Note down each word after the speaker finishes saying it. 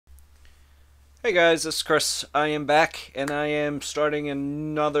Hey guys, this is Chris. I am back and I am starting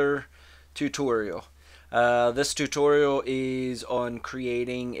another tutorial. This tutorial is on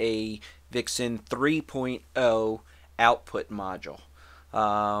creating a Vixen 3.0 output module.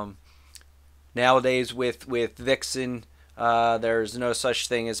 Um, Nowadays with Vixen, there's no such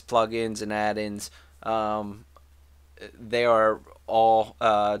thing as plugins and add-ins. They are all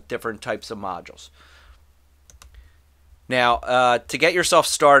different types of modules. Now, to get yourself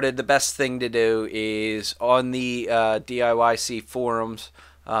started, the best thing to do is on the DIYC forums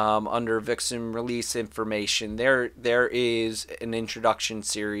under Vixen release information. There is an introduction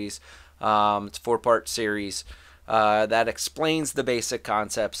series. It's a four-part series that explains the basic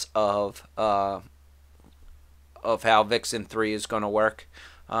concepts of how Vixen 3 is going to work.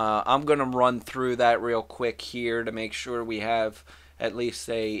 I'm going to run through that real quick here to make sure we have at least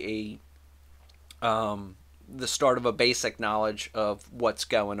the start of a basic knowledge of what's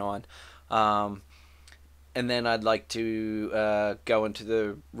going on. And then I'd like to go into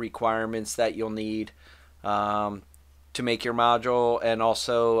the requirements that you'll need to make your module, and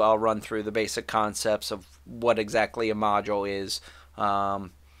also I'll run through the basic concepts of what exactly a module is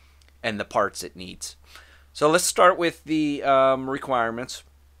and the parts it needs. So let's start with the requirements.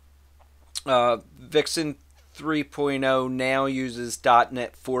 Vixen 3.0 now uses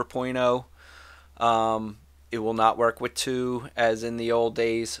 .NET 4.0. It will not work with 2 as in the old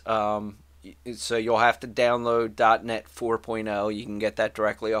days. So you'll have to download .NET 4.0. You can get that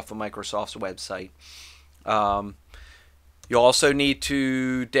directly off of Microsoft's website. You'll also need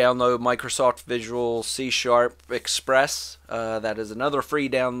to download Microsoft Visual C# Express. That is another free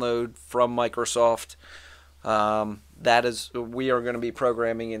download from Microsoft. We are going to be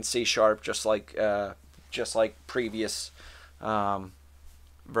programming in C# just like previous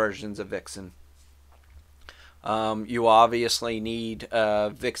versions of Vixen. You obviously need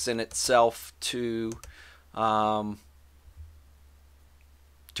Vixen itself to create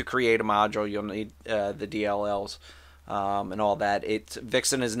a module. You'll need the DLLs and all that.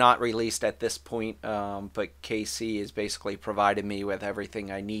 Vixen is not released at this point, but KC has basically provided me with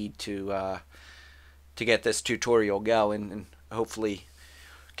everything I need to get this tutorial going and hopefully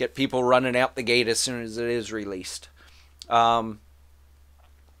get people running out the gate as soon as it is released.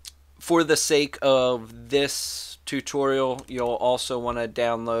 For the sake of this tutorial, you'll also want to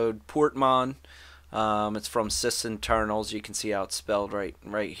download Portmon. It's from sysinternals. You can see how it's spelled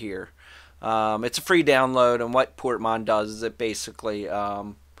right here. It's a free download, and what Portmon does is it basically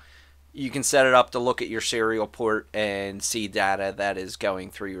you can set it up to look at your serial port and see data that is going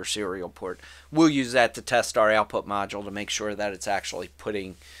through your serial port. We'll use that to test our output module to make sure that it's actually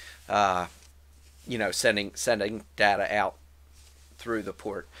putting, sending data out through the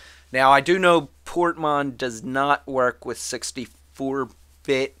port. Now, I do know Portmon does not work with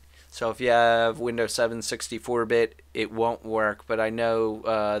 64-bit, so if you have Windows 7 64-bit, it won't work, but I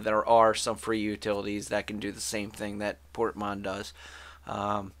know there are some free utilities that can do the same thing that Portmon does.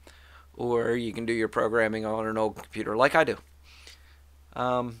 Or you can do your programming on an old computer like I do.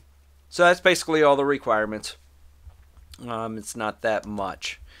 So that's basically all the requirements. It's not that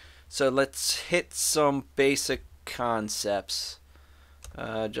much. So let's hit some basic concepts.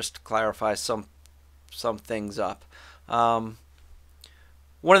 Just to clarify some things up. One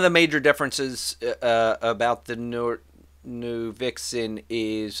of the major differences about the new Vixen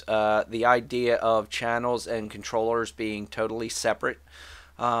is the idea of channels and controllers being totally separate.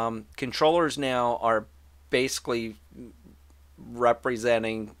 Controllers now are basically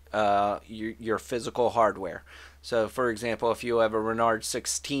representing your physical hardware. So for example, if you have a Renard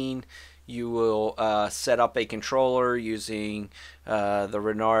 16, you will set up a controller using the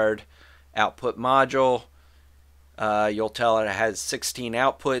Renard output module. You'll tell it has 16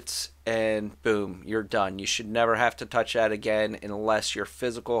 outputs, and boom, you're done. You should never have to touch that again unless your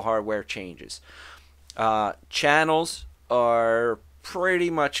physical hardware changes. Channels are pretty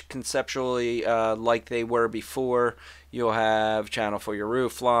much conceptually like they were before. You'll have channel for your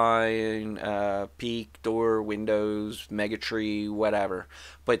roof line, peak, door, windows, megatree, whatever.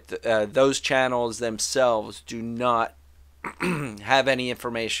 But those channels themselves do not have any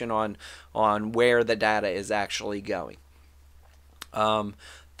information on where the data is actually going.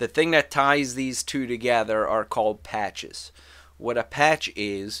 The thing that ties these two together are called patches. What a patch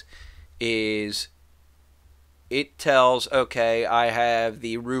is it tells, okay, I have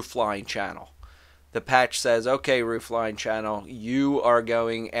the roofline channel. The patch says, okay, roofline channel, you are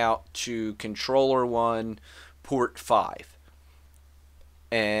going out to controller 1, port 5.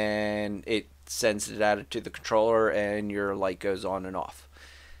 And it sends the data to the controller and your light goes on and off.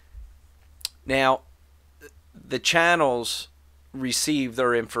 Now, the channels receive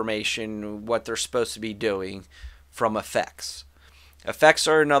their information, what they're supposed to be doing, from effects. Effects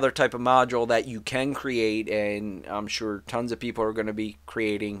are another type of module that you can create, and I'm sure tons of people are going to be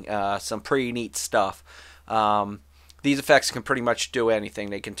creating some pretty neat stuff. These effects can pretty much do anything.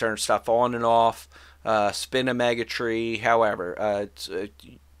 They can turn stuff on and off, spin a mega tree, however.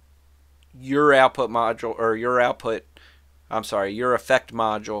 Your output module, or your effect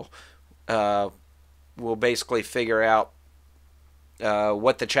module will basically figure out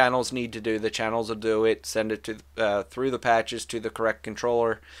what the channels need to do. The channels will do it, send it to through the patches to the correct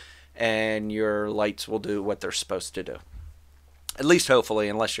controller, and your lights will do what they're supposed to do. At least hopefully,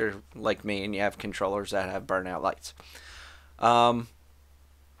 unless you're like me and you have controllers that have burnout lights. So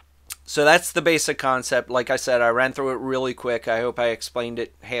that's the basic concept. Like I said, I ran through it really quick. I hope I explained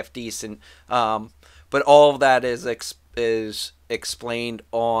it half decent. But all of that is explained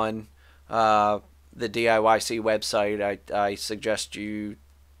on the DIYC website. I suggest you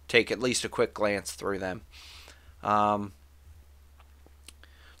take at least a quick glance through them. So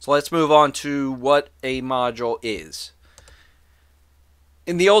let's move on to what a module is.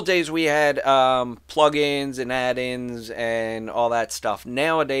 In the old days, we had plugins and add-ins and all that stuff.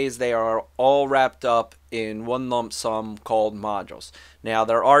 Nowadays, they are all wrapped up in one lump sum called modules. Now,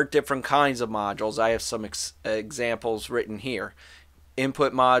 there are different kinds of modules. I have some examples written here.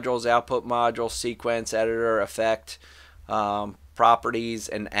 Input modules, output modules, sequence, editor, effect, properties,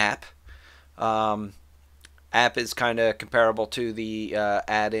 and app. App is kind of comparable to the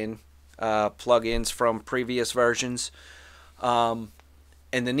add-in plugins from previous versions.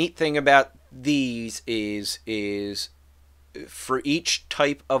 And the neat thing about these is for each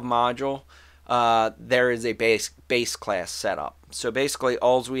type of module, there is a base class set up. So basically,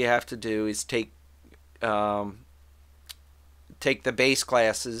 all we have to do is take the base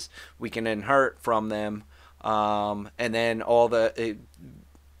classes. We can inherit from them, and then all the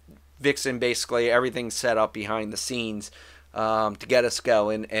Vixen, basically everything's set up behind the scenes to get us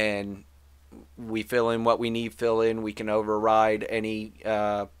going, and we fill in what we need fill in. We can override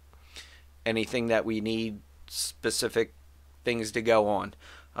anything that we need specific things to go on.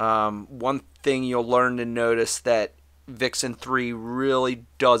 One thing you'll learn to notice that Vixen 3 really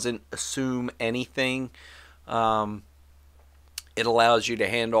doesn't assume anything. It allows you to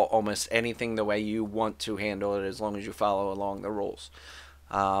handle almost anything the way you want to handle it, as long as you follow along the rules.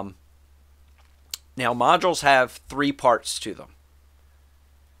 Now, modules have 3 parts to them,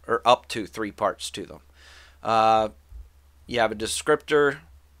 or up to 3 parts to them. You have a descriptor,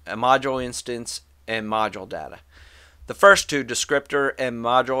 a module instance, and module data. The first two, descriptor and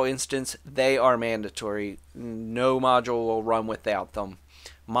module instance, they are mandatory. No module will run without them.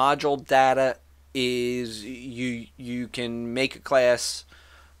 Module data is you can make a class,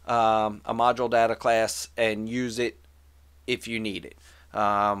 a module data class, and use it if you need it.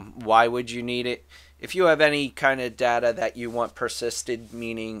 Why would you need it? If you have any kind of data that you want persisted,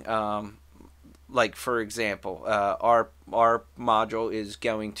 meaning like for example, our module is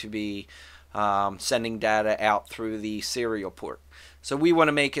going to be sending data out through the serial port. So we want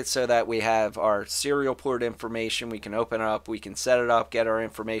to make it so that we have our serial port information. We can open it up, we can set it up, get our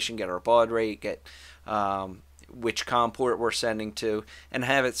information, get our baud rate, get which COM port we're sending to, and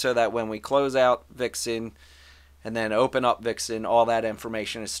have it so that when we close out Vixen and then open up Vixen, all that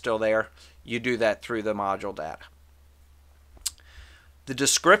information is still there. You do that through the module data. The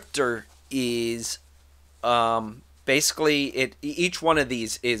descriptor is basically each one of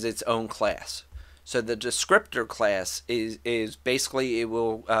these is its own class. So the descriptor class is basically, it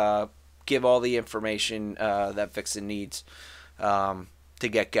will give all the information that Vixen needs to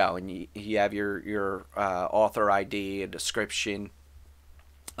get going. You have your author ID, a description.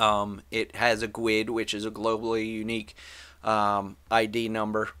 It has a GUID, which is a globally unique ID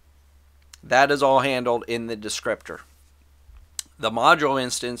number. That is all handled in the descriptor. The module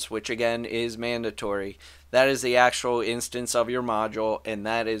instance, which again is mandatory, that is the actual instance of your module, and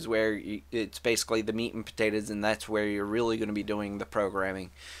that is where it's basically the meat and potatoes, and that's where you're really going to be doing the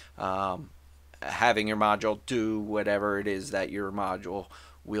programming, having your module do whatever it is that your module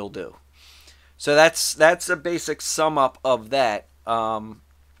will do. So that's a basic sum up of that.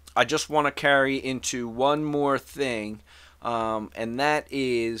 I just want to carry into one more thing, and that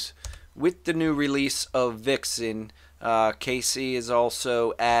is, with the new release of Vixen, KC has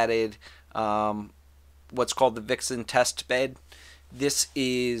also added what's called the VixenTestBed. This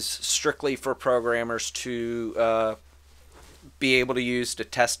is strictly for programmers to be able to use to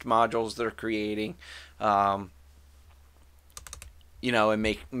test modules they're creating, you know,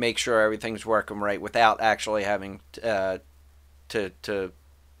 and make sure everything's working right without actually having to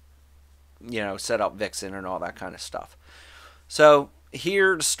you know, set up Vixen and all that kind of stuff. So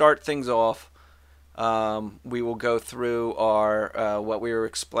here to start things off, we will go through our what we were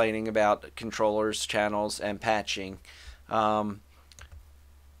explaining about controllers, channels, and patching.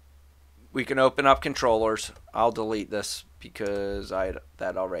 We can open up controllers. I'll delete this because I had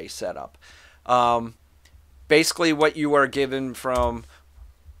that already set up. Basically, what you are given from,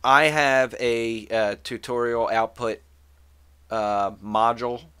 I have a tutorial output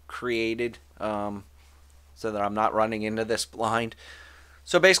module created so that I'm not running into this blind.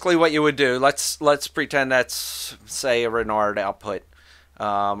 So basically what you would do, let's pretend that's, say, a Renard output,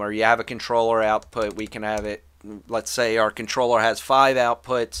 or you have a controller output. We can have it, let's say our controller has 5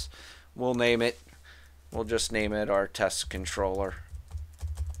 outputs. We'll just name it our test controller,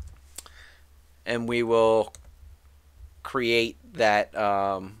 and we will create that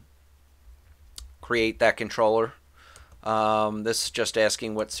controller. This is just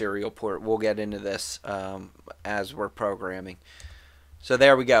asking what serial port. We'll get into this as we're programming. So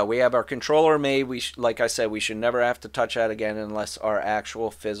there we go. We have our controller made. Like I said, we should never have to touch that again unless our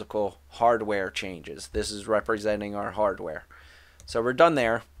actual physical hardware changes. This is representing our hardware. So we're done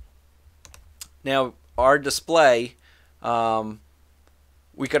there. Now our display,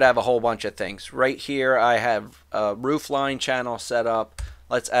 we could have a whole bunch of things. Right here I have a roofline channel set up.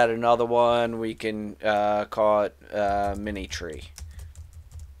 Let's add another one. We can call it mini tree.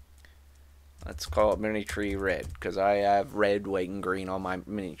 Let's call it mini tree red because I have red, white, and green on my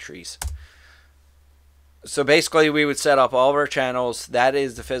mini trees. So basically we would set up all of our channels. That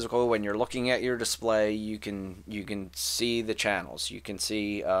is the physical. When you're looking at your display, you can see the channels. You can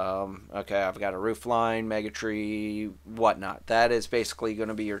see, okay, I've got a roofline, mega tree, whatnot. That is basically going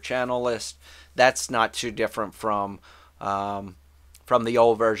to be your channel list. That's not too different from the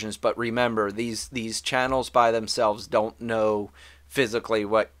old versions, but remember, these channels by themselves don't know physically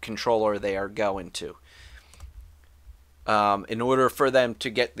what controller they are going to. In order for them to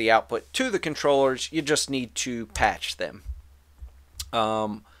get the output to the controllers, you just need to patch them.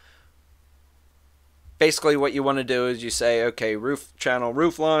 Basically what you want to do is you say, okay, roof channel,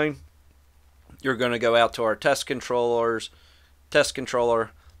 roof line, you're going to go out to our test controller,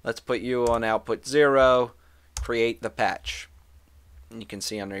 let's put you on output 0, create the patch. You can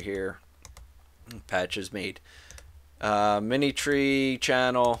see under here, patch is made. Mini tree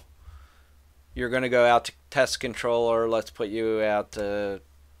channel, you're going to go out to test controller. Let's put you out to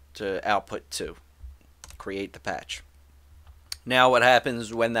output 2. Create the patch. Now what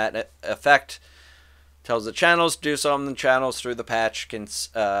happens when that effect tells the channels to do something, the channels through the patch can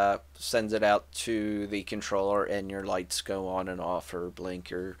sends it out to the controller, and your lights go on and off, or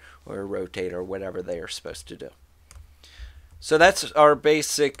blink, or rotate, or whatever they are supposed to do. So that's our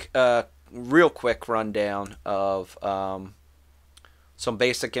basic, real quick rundown of some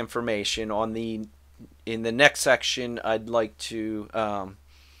basic information. In the next section, I'd like to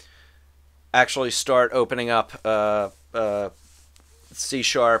actually start opening up C#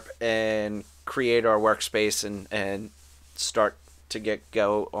 and create our workspace and start to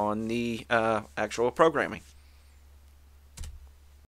go on the actual programming.